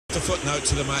The footnote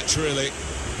to the match, really.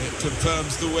 It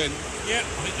confirms the win. Yeah,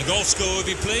 I think the goal scorer will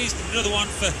be pleased. Another one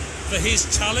for his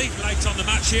tally late on the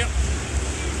match here.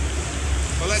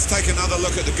 Well, let's take another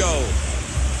look at the goal.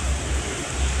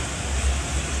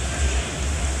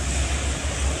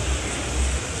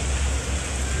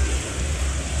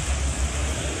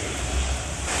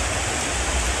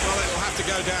 Well, it'll have to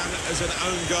go down as an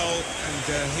own goal,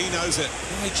 and he knows it.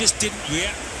 Well, he just didn't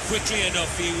react quickly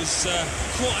enough. He was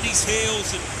caught on his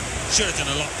heels and should have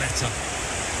done a lot better.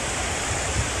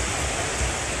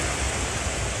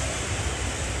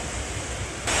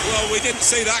 Well, we didn't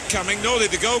see that coming, nor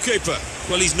did the goalkeeper.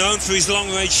 Well, he's known for his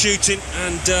long-range shooting,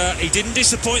 and he didn't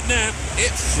disappoint now.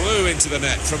 It flew into the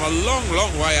net from a long,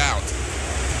 long way out.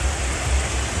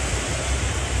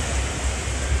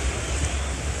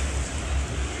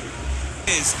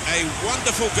 Is a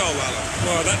wonderful goal, Alan.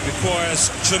 Well, that requires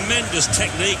tremendous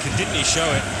technique, and didn't he show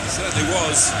it? Certainly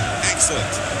was.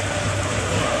 Excellent.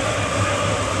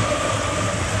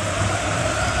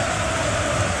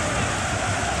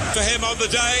 For him on the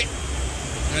day,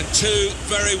 and two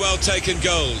very well taken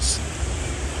goals.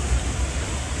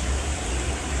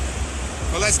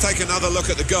 Well, let's take another look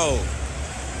at the goal.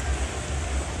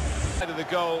 Of the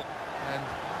goal and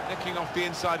nicking off the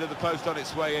inside of the post on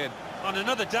its way in. On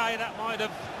another day, that might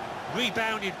have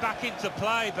rebounded back into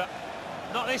play, but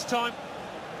not this time.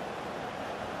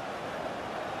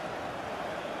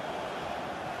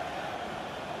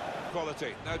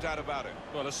 Quality, no doubt about it.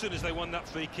 Well, as soon as they won that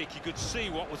free kick, you could see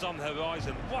what was on the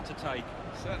horizon. What a take.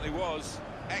 Certainly was.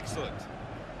 Excellent.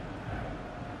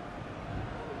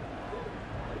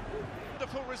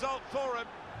 Wonderful result for him.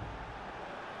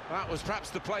 That was perhaps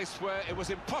the place where it was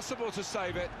impossible to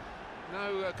save it.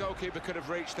 No goalkeeper could have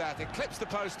reached that. It clips the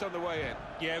post on the way in.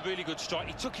 Yeah, really good strike.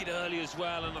 He took it early as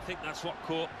well, and I think that's what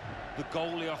caught the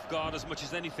goalie off guard as much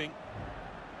as anything.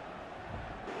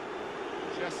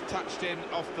 Just touched in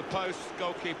off the post.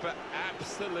 Goalkeeper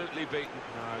absolutely beaten.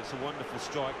 No, it's a wonderful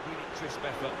strike. Really crisp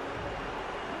effort.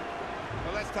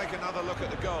 Well, let's take another look at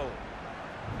the goal.